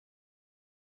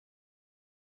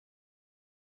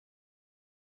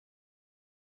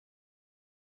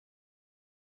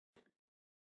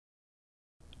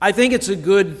I think it's a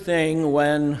good thing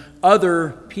when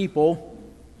other people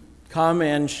come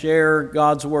and share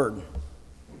God's Word.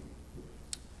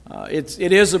 It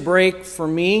is a break for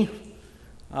me.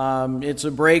 It's a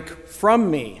break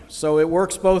from me. So it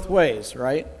works both ways,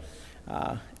 right?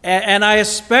 And I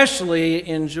especially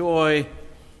enjoy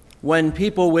when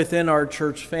people within our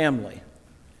church family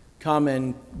come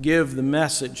and give the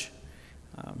message.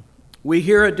 We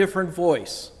hear a different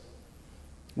voice.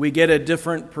 We get a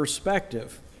different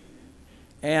perspective.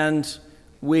 And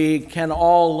we can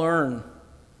all learn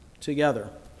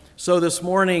together. So this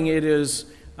morning it is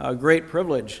a great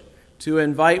privilege to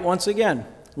invite once again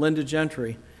Linda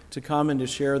Gentry to come and to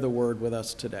share the word with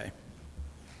us today.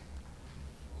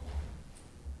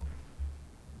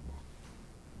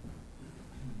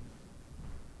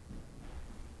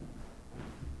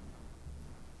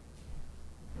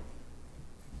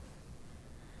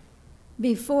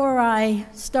 Before I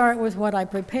start with what I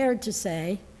prepared to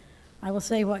say, I will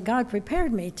say what God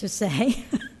prepared me to say.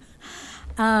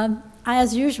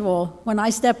 As usual, when I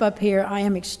step up here, I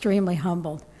am extremely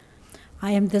humbled.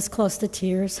 I am this close to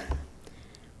tears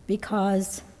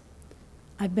because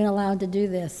I've been allowed to do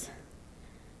this.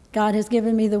 God has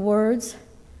given me the words.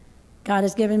 God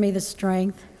has given me the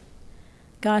strength.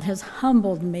 God has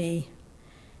humbled me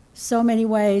so many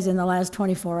ways in the last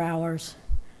 24 hours.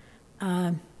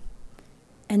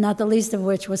 And not the least of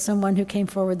which was someone who came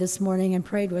forward this morning and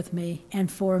prayed with me and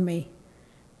for me.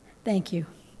 Thank you.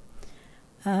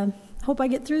 Hope I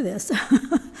get through this.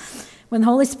 When the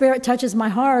Holy Spirit touches my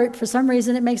heart, for some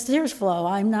reason it makes tears flow.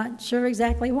 I'm not sure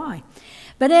exactly why.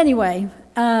 But anyway,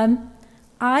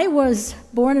 I was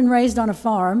born and raised on a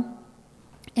farm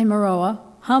in Maroa.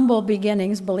 Humble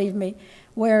beginnings, believe me,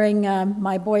 wearing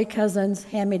my boy cousin's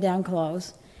hand-me-down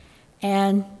clothes.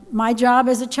 And my job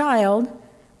as a child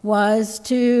was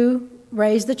to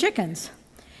raise the chickens.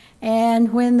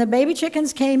 And when the baby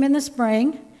chickens came in the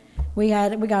spring, we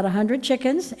got 100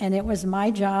 chickens, and it was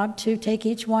my job to take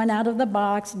each one out of the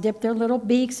box, dip their little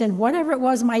beaks in whatever it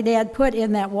was my dad put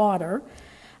in that water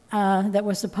that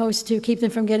was supposed to keep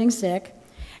them from getting sick.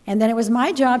 And then it was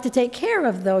my job to take care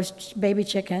of those baby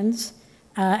chickens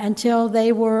until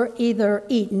they were either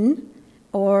eaten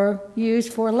or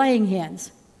used for laying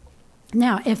hens.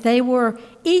 Now, if they were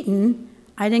eaten,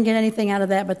 I didn't get anything out of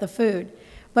that but the food.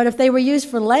 But if they were used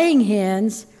for laying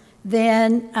hens,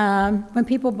 then when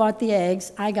people bought the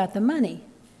eggs, I got the money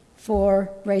for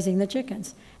raising the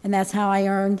chickens. And that's how I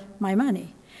earned my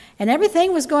money. And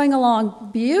everything was going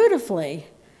along beautifully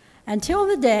until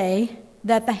the day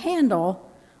that the handle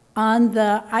on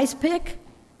the ice pick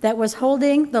that was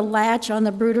holding the latch on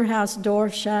the brooder house door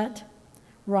shut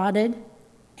rotted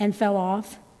and fell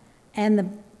off.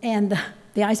 And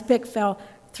the ice pick fell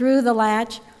through the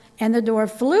latch, and the door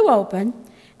flew open,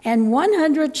 and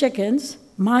 100 chickens,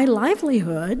 my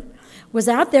livelihood, was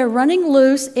out there running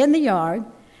loose in the yard,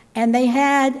 and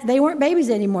they weren't babies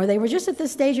anymore. They were just at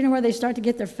this stage where they start to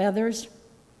get their feathers,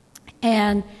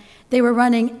 and they were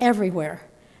running everywhere.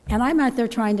 And I'm out there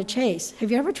trying to chase.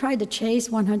 Have you ever tried to chase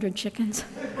 100 chickens?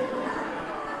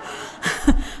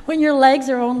 When your legs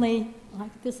are only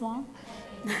like this long?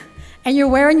 And you're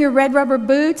wearing your red rubber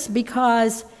boots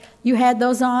because you had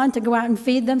those on to go out and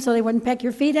feed them so they wouldn't peck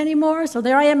your feet anymore. So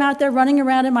there I am out there running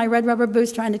around in my red rubber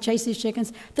boots trying to chase these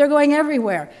chickens. They're going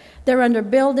everywhere. They're under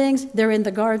buildings. They're in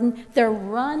the garden. They're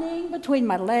running between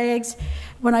my legs.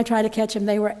 When I try to catch them,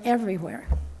 they were everywhere.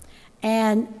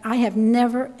 And I have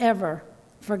never, ever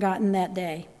forgotten that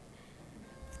day.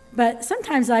 But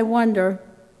sometimes I wonder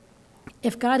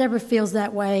if God ever feels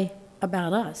that way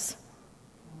about us.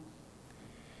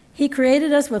 He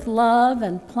created us with love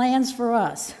and plans for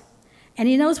us. And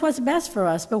he knows what's best for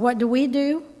us, but what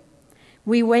do?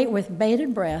 We wait with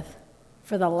bated breath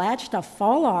for the latch to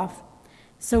fall off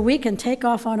so we can take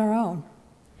off on our own.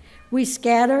 We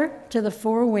scatter to the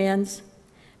four winds,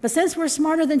 but since we're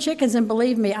smarter than chickens, and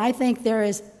believe me, I think there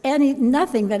is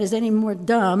nothing that is any more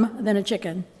dumb than a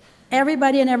chicken.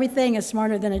 Everybody and everything is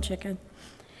smarter than a chicken.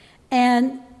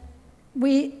 And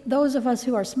those of us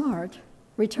who are smart,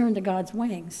 return to God's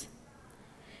wings.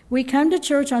 We come to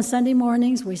church on Sunday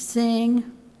mornings, we sing,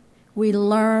 we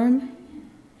learn,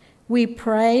 we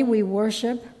pray, we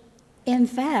worship. In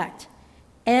fact,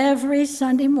 every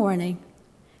Sunday morning,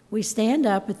 we stand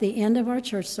up at the end of our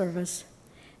church service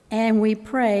and we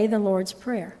pray the Lord's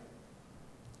Prayer.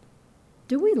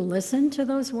 Do we listen to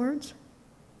those words?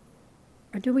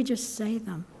 Or do we just say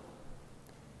them?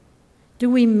 Do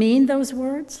we mean those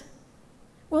words?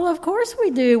 Well, of course we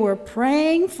do. We're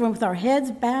praying with our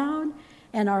heads bowed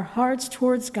and our hearts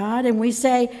towards God, and we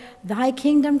say, "Thy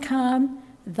kingdom come,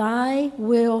 thy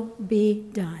will be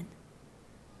done."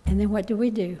 And then what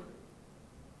do?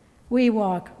 We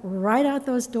walk right out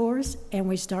those doors and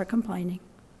we start complaining.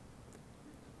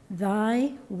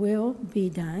 Thy will be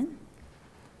done.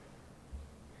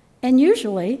 And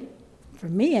usually, for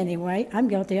me anyway, I'm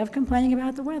guilty of complaining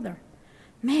about the weather.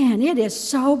 Man, it is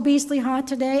so beastly hot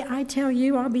today. I tell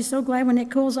you, I'll be so glad when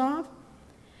it cools off.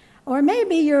 Or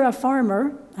maybe you're a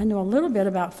farmer. I know a little bit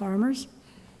about farmers.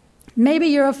 Maybe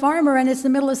you're a farmer and it's the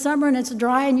middle of summer and it's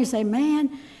dry and you say,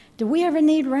 man, do we ever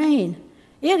need rain?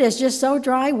 It is just so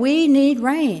dry, we need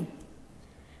rain.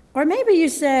 Or maybe you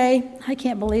say, I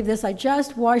can't believe this, I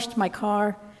just washed my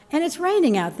car and it's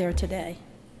raining out there today.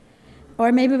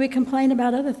 Or maybe we complain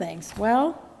about other things.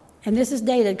 Well, and this is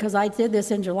dated because I did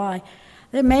this in July,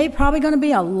 there probably going to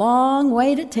be a long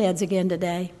wait at Ted's again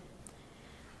today.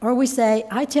 Or we say,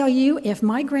 I tell you, if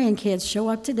my grandkids show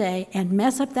up today and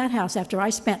mess up that house after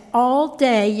I spent all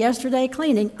day yesterday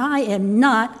cleaning, I am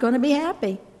not going to be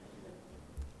happy.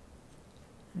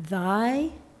 Thy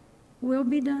will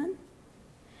be done.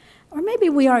 Or maybe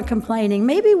we aren't complaining.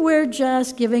 Maybe we're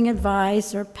just giving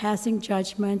advice or passing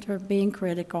judgment or being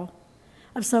critical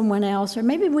of someone else. Or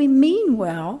maybe we mean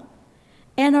well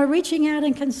and are reaching out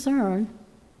in concern,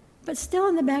 but still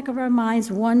in the back of our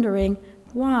minds wondering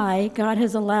why God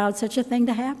has allowed such a thing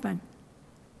to happen.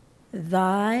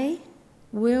 Thy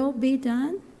will be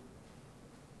done?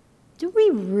 Do we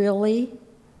really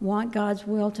want God's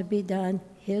will to be done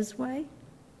His way?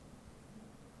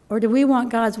 Or do we want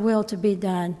God's will to be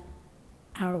done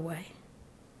our way?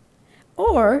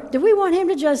 Or do we want Him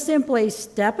to just simply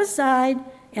step aside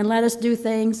and let us do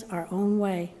things our own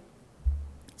way?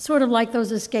 Sort of like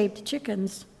those escaped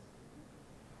chickens.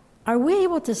 Are we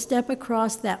able to step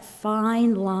across that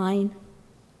fine line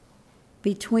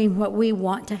between what we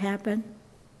want to happen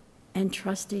and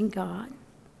trusting God?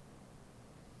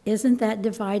 Isn't that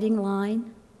dividing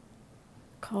line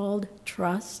called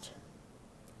trust?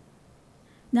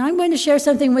 Now I'm going to share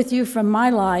something with you from my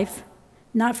life,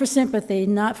 not for sympathy,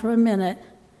 not for a minute,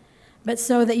 but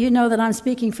so that you know that I'm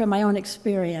speaking from my own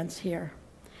experience here.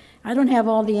 I don't have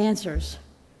all the answers.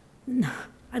 No,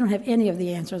 I don't have any of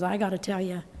the answers, I got to tell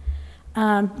you.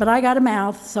 But I got a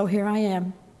mouth, so here I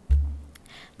am.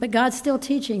 But God's still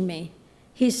teaching me.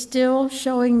 He's still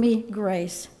showing me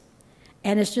grace.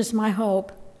 And it's just my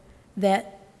hope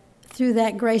that through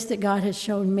that grace that God has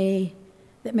shown me,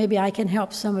 that maybe I can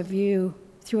help some of you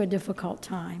through a difficult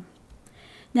time.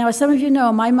 Now, as some of you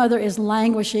know, my mother is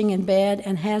languishing in bed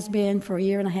and has been for a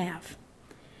year and a half.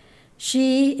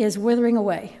 She is withering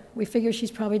away. We figure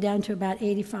she's probably down to about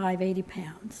 85, 80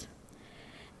 pounds.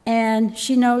 And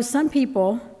she knows some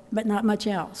people, but not much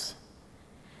else.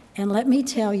 And let me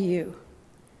tell you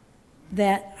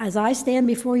that as I stand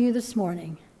before you this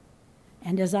morning,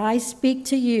 and as I speak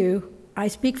to you, I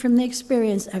speak from the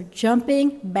experience of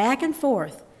jumping back and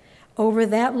forth over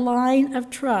that line of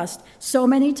trust so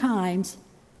many times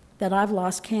that I've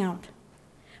lost count.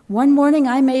 One morning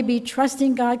I may be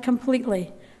trusting God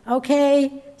completely.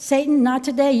 Okay, Satan, not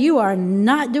today. You are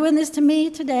not doing this to me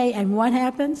today. And what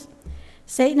happens?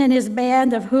 Satan and his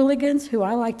band of hooligans, who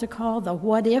I like to call the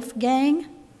what-if gang,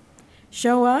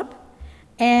 show up,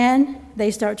 and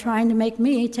they start trying to make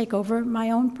me take over my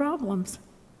own problems.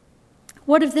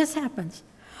 What if this happens?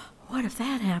 What if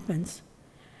that happens?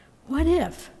 What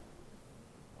if?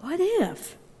 What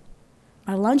if?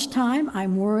 By lunchtime,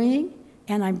 I'm worrying,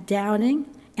 and I'm doubting,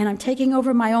 and I'm taking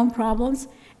over my own problems,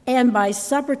 and by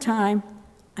supper time,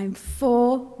 I'm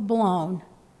full-blown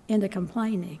into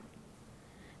complaining.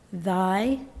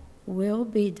 Thy will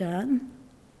be done.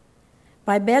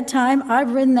 By bedtime,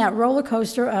 I've ridden that roller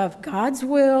coaster of God's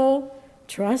will,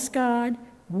 trust God,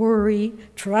 worry,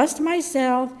 trust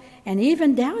myself, and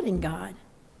even doubting God,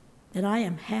 that I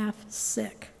am half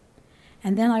sick.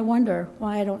 And then I wonder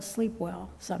why I don't sleep well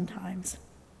sometimes.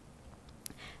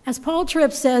 As Paul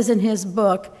Tripp says in his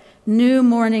book, New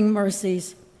Morning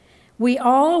Mercies, we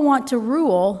all want to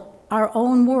rule our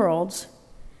own worlds.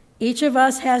 Each of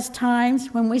us has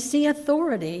times when we see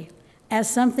authority as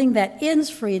something that ends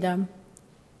freedom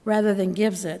rather than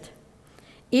gives it.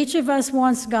 Each of us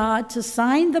wants God to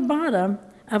sign the bottom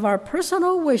of our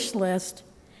personal wish list,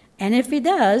 and if He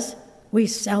does, we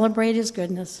celebrate His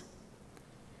goodness.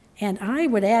 And I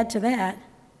would add to that,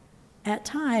 at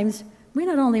times, we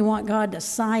not only want God to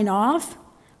sign off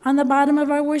on the bottom of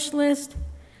our wish list,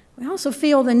 we also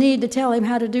feel the need to tell Him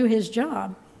how to do His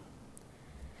job.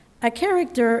 A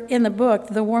character in the book,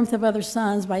 The Warmth of Other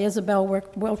Suns by Isabel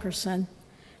Wilkerson,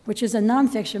 which is a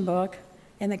nonfiction book,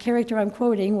 and the character I'm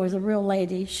quoting was a real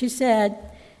lady. She said,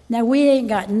 "Now we ain't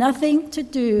got nothing to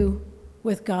do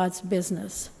with God's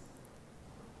business."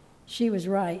 She was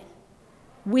right.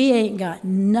 We ain't got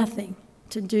nothing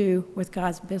to do with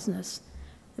God's business.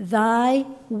 Thy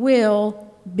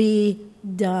will be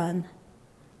done.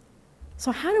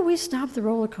 So how do we stop the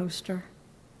roller coaster?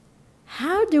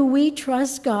 How do we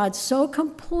trust God so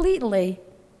completely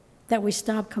that we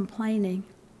stop complaining?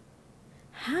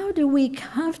 How do we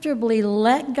comfortably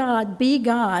let God be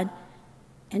God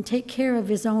and take care of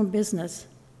his own business?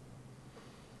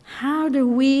 How do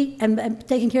we, and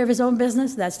taking care of his own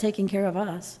business, that's taking care of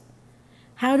us.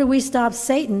 How do we stop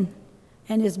Satan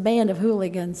and his band of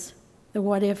hooligans, the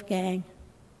What If gang?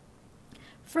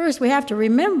 First, we have to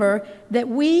remember that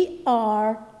we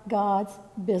are God's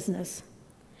business.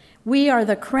 We are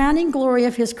the crowning glory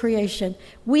of his creation.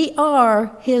 We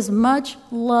are his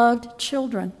much-loved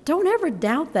children. Don't ever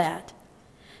doubt that.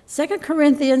 2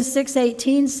 Corinthians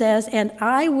 6:18 says, "And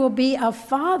I will be a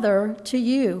father to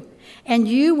you, and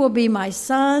you will be my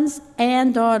sons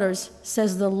and daughters,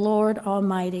 says the Lord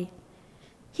Almighty."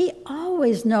 He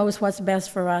always knows what's best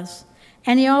for us,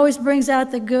 and he always brings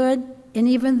out the good in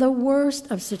even the worst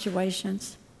of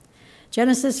situations.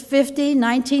 Genesis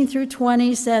 50:19 through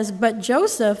 20 says, "But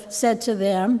Joseph said to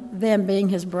them being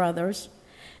his brothers,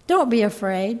 'Don't be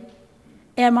afraid.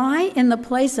 Am I in the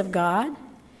place of God?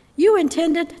 You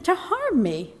intended to harm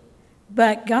me,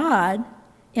 but God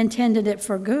intended it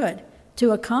for good,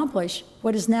 to accomplish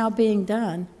what is now being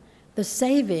done, the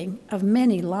saving of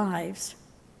many lives.'"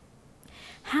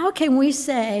 How can we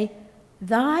say,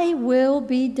 "Thy will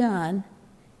be done,"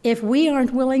 if we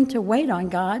aren't willing to wait on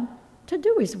God to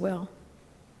do his will?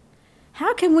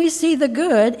 How can we see the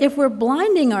good if we're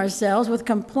blinding ourselves with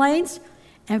complaints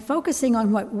and focusing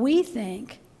on what we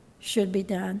think should be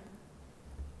done?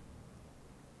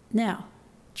 Now,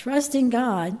 trusting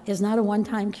God is not a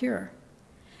one-time cure.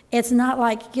 It's not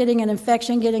like getting an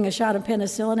infection, getting a shot of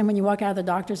penicillin, and when you walk out of the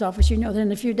doctor's office, you know that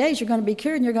in a few days you're going to be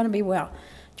cured and you're going to be well.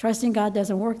 Trusting God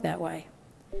doesn't work that way.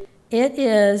 It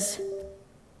is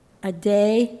a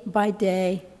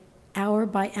day-by-day,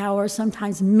 hour-by-hour,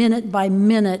 sometimes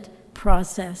minute-by-minute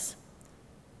process.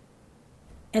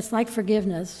 It's like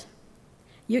forgiveness.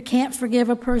 You can't forgive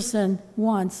a person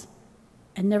once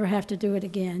and never have to do it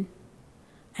again.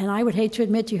 And I would hate to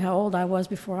admit to you how old I was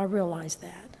before I realized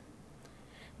that.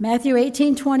 Matthew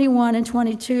 18:21 and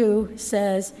 22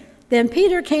 says, "Then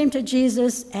Peter came to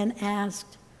Jesus and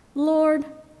asked, 'Lord,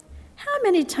 how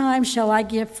many times shall I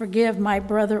forgive my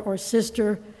brother or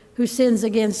sister who sins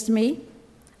against me?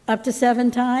 Up to 7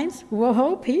 times?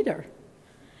 Whoa, Peter."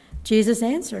 Jesus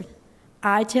answered,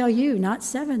 "I tell you, not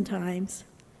 7 times,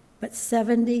 but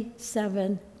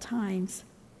 77 times.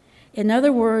 In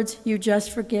other words, you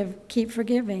just keep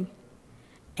forgiving.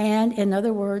 And in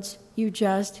other words, you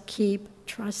just keep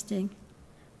trusting.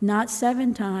 Not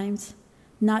 7 times,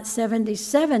 not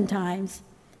 77 times,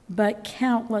 but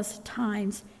countless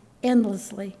times,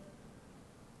 endlessly.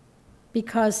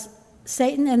 Because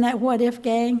Satan and that what-if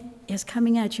gang is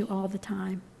coming at you all the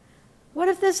time. What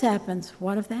if this happens?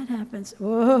 What if that happens?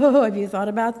 Whoa, have you thought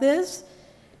about this?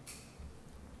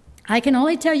 I can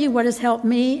only tell you what has helped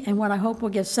me and what I hope will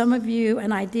give some of you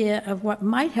an idea of what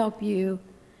might help you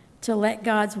to let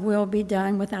God's will be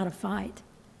done without a fight.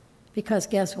 Because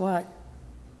guess what?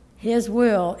 His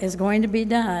will is going to be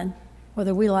done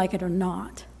whether we like it or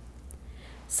not.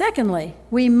 Secondly,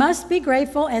 we must be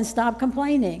grateful and stop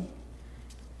complaining.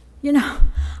 You know,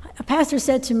 a pastor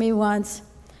said to me once,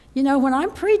 "You know, when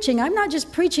I'm preaching, I'm not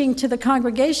just preaching to the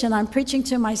congregation, I'm preaching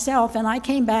to myself." And I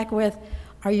came back with,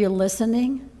 "Are you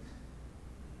listening?"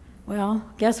 Well,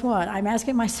 guess what? I'm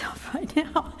asking myself right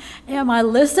now, am I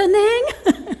listening?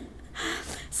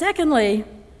 Secondly,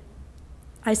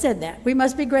 I said that. We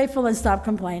must be grateful and stop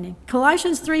complaining.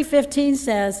 Colossians 3:15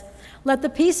 says, "Let the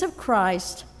peace of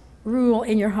Christ rule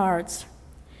in your hearts,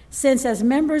 since as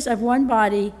members of one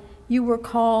body you were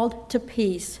called to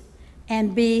peace,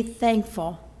 and be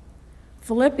thankful."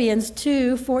 Philippians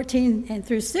 2:14 and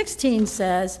through 16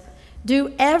 says,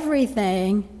 "Do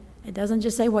everything," it doesn't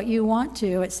just say what you want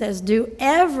to, it says, "Do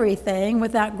everything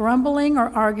without grumbling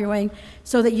or arguing,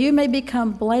 so that you may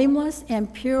become blameless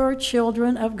and pure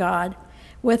children of God,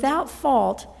 without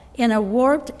fault in a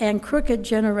warped and crooked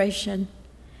generation.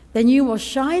 Then you will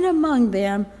shine among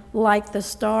them like the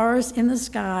stars in the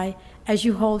sky as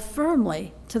you hold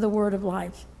firmly to the word of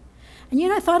life." And you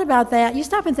know, I thought about that. You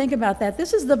stop and think about that.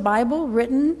 This is the Bible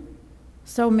written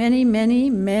so many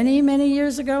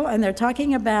years ago, and they're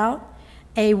talking about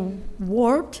a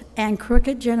warped and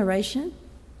crooked generation.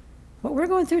 What we're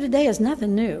going through today is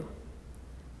nothing new.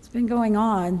 It's been going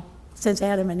on since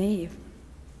Adam and Eve.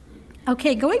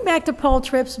 Okay, going back to Paul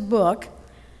Tripp's book,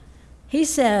 he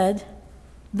said,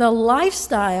 "The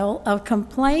lifestyle of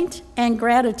complaint and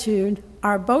gratitude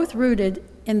are both rooted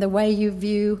in the way you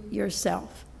view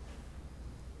yourself.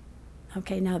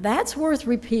 Okay, now that's worth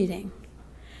repeating.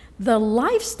 The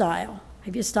lifestyle,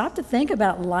 have you stopped to think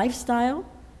about lifestyle?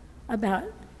 About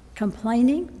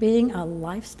complaining being a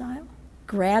lifestyle?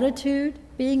 Gratitude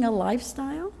being a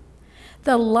lifestyle?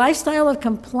 The lifestyle of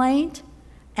complaint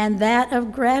and that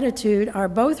of gratitude are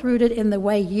both rooted in the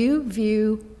way you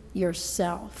view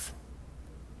yourself.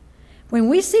 When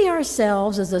we see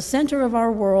ourselves as the center of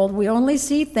our world, we only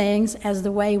see things as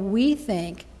the way we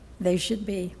think they should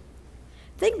be.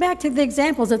 Think back to the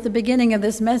examples at the beginning of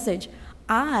this message.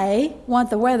 I want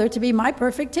the weather to be my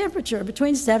perfect temperature,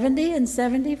 between 70 and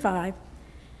 75.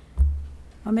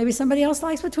 Or maybe somebody else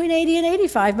likes between 80 and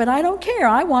 85, but I don't care.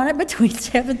 I want it between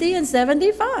 70 and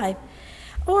 75.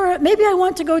 Or maybe I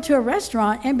want to go to a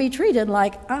restaurant and be treated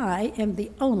like I am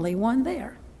the only one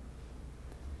there.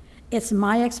 It's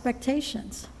my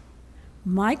expectations,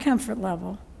 my comfort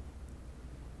level,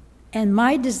 and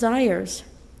my desires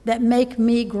that make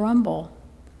me grumble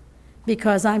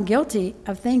because I'm guilty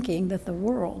of thinking that the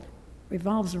world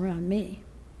revolves around me.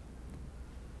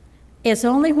 It's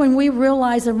only when we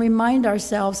realize and remind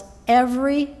ourselves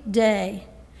every day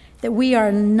that we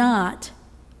are not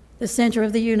the center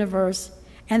of the universe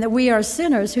and that we are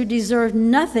sinners who deserve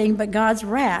nothing but God's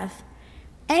wrath,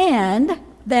 and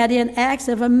that in acts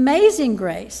of amazing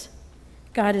grace,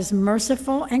 God is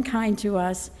merciful and kind to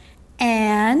us,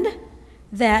 and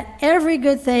that every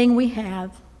good thing we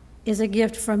have is a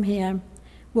gift from Him,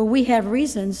 will we have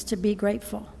reasons to be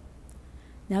grateful.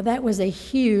 Now that was a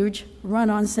huge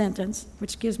run-on sentence,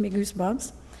 which gives me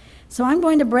goosebumps. So I'm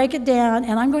going to break it down,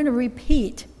 and I'm going to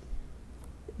repeat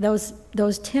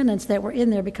those tenets that were in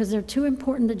there because they're too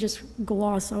important to just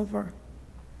gloss over.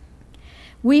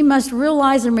 We must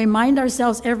realize and remind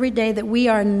ourselves every day that we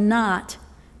are not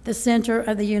the center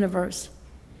of the universe.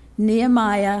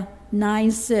 Nehemiah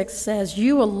 9:6 says,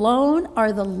 "You alone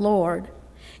are the Lord.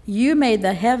 You made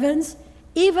the heavens,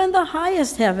 even the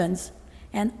highest heavens,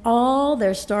 and all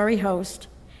their starry host,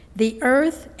 the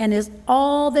earth and is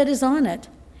all that is on it,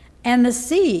 and the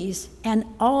seas and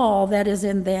all that is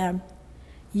in them.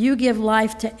 You give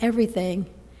life to everything,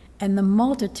 and the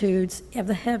multitudes of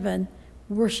the heaven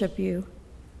worship you."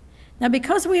 Now,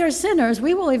 because we are sinners,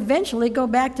 we will eventually go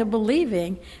back to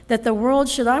believing that the world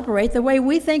should operate the way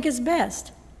we think is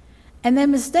best, and then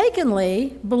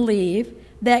mistakenly believe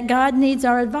that God needs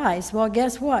our advice. Well,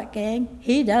 guess what, gang?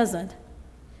 He doesn't.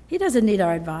 He doesn't need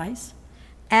our advice.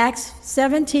 Acts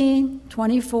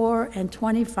 17:24 and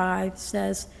 25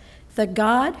 says, "The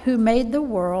God who made the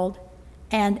world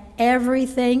and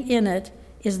everything in it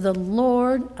is the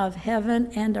Lord of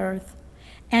heaven and earth,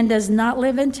 and does not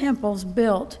live in temples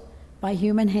built by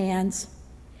human hands.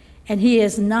 And He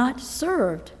is not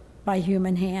served by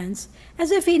human hands, as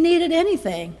if He needed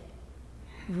anything.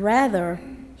 Rather,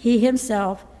 He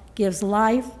Himself gives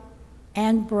life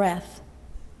and breath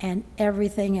and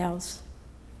everything else.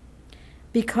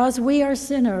 Because we are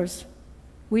sinners,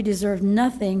 we deserve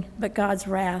nothing but God's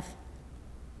wrath.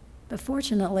 But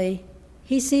fortunately,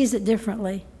 He sees it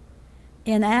differently.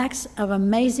 In acts of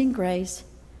amazing grace,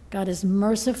 God is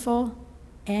merciful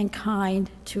and kind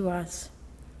to us.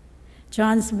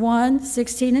 John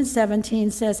 1:16 and 17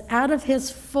 says, "Out of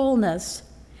His fullness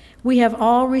we have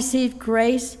all received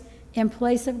grace in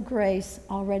place of grace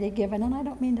already given." And I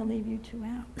don't mean to leave you two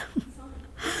out.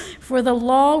 "For the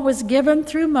law was given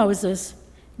through Moses,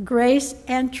 grace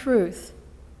and truth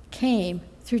came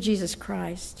through Jesus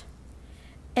Christ."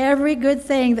 Every good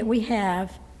thing that we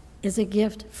have is a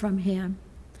gift from Him.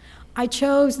 I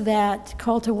chose that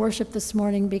call to worship this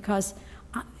morning because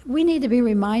we need to be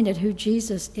reminded who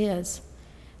Jesus is.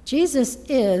 Jesus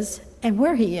is, and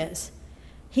where He is.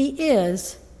 He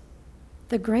is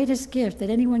the greatest gift that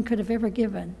anyone could have ever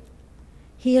given.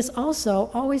 He is also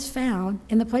always found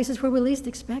in the places where we least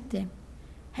expect Him,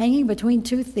 hanging between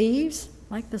two thieves,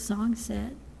 like the song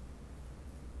said.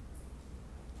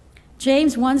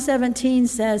 James 1:17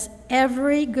 says,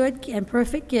 "Every good and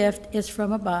perfect gift is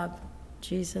from above,"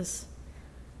 Jesus,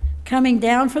 "coming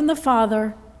down from the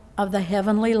Father of the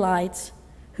heavenly lights,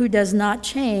 who does not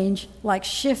change like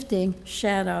shifting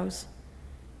shadows."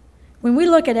 When we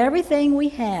look at everything we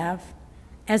have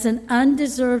as an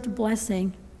undeserved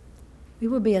blessing, we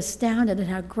will be astounded at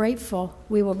how grateful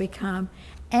we will become,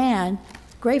 and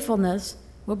gratefulness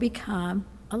will become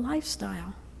a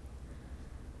lifestyle.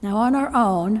 Now, on our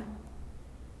own,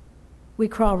 we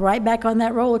crawl right back on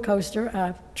that roller coaster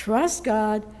of trust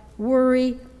God,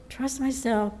 worry, trust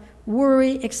myself,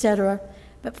 worry, etc.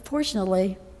 But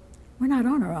fortunately, we're not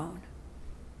on our own.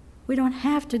 We don't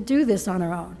have to do this on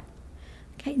our own.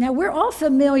 Okay, now we're all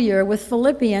familiar with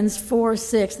Philippians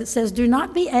 4:6 that says, do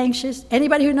not be anxious.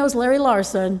 Anybody who knows Larry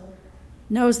Larson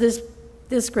knows this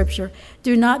scripture.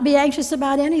 Do not be anxious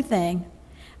about anything,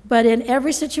 but in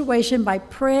every situation by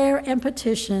prayer and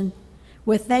petition,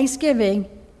 with thanksgiving,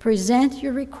 present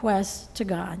your requests to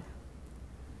God.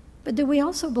 But do we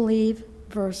also believe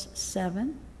verse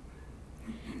 7?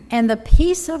 And the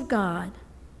peace of God,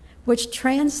 which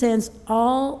transcends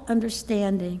all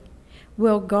understanding,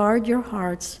 will guard your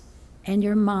hearts and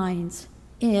your minds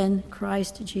in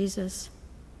Christ Jesus.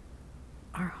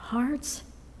 Our hearts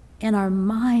and our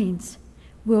minds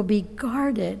will be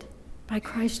guarded by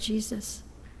Christ Jesus.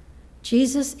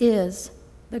 Jesus is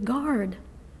the guard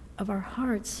of our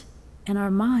hearts and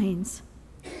our minds.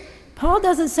 Paul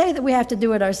doesn't say that we have to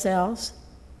do it ourselves.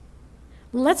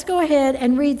 Let's go ahead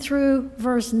and read through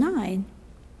verse 9.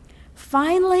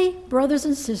 Finally, brothers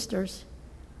and sisters,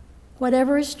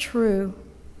 whatever is true,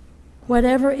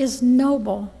 whatever is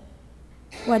noble,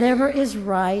 whatever is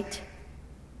right,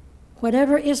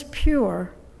 whatever is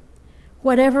pure,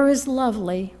 whatever is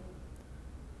lovely,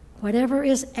 whatever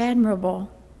is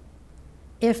admirable,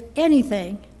 if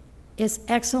anything is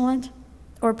excellent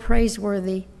or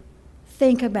praiseworthy,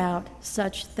 think about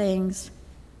such things.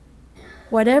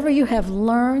 Whatever you have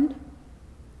learned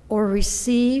or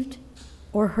received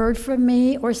or heard from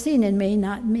me or seen in me,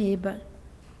 not me, but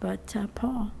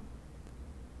Paul,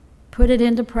 put it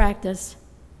into practice,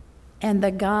 and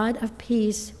the God of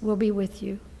peace will be with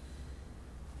you.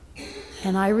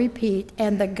 And I repeat,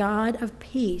 and the God of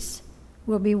peace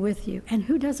will be with you. And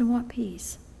who doesn't want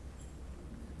peace?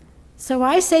 So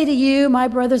I say to you, my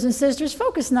brothers and sisters,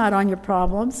 focus not on your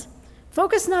problems.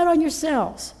 Focus not on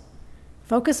yourselves.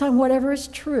 Focus on whatever is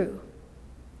true,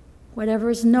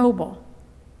 whatever is noble,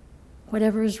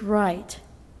 whatever is right,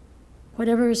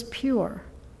 whatever is pure,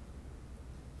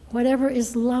 whatever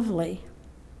is lovely,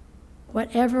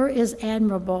 whatever is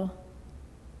admirable,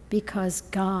 because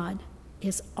God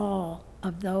is all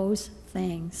of those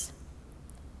things.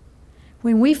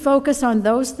 When we focus on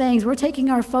those things, we're taking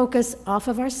our focus off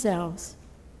of ourselves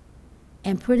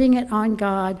and putting it on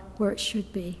God where it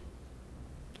should be.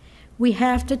 We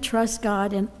have to trust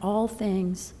God in all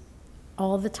things,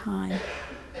 all the time.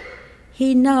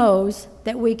 He knows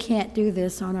that we can't do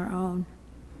this on our own.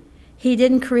 He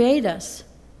didn't create us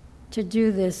to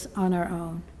do this on our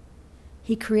own.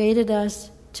 He created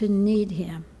us to need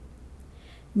Him.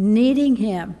 Needing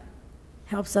Him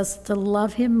helps us to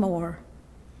love Him more,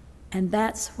 and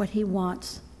that's what He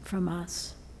wants from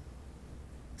us.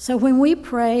 So when we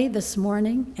pray this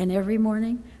morning and every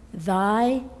morning,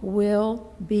 thy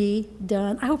will be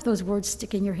done. I hope those words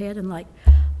stick in your head and like,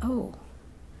 oh.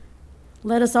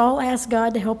 Let us all ask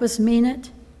God to help us mean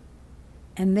it,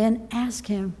 and then ask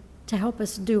Him to help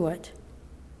us do it,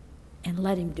 and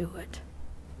let Him do it.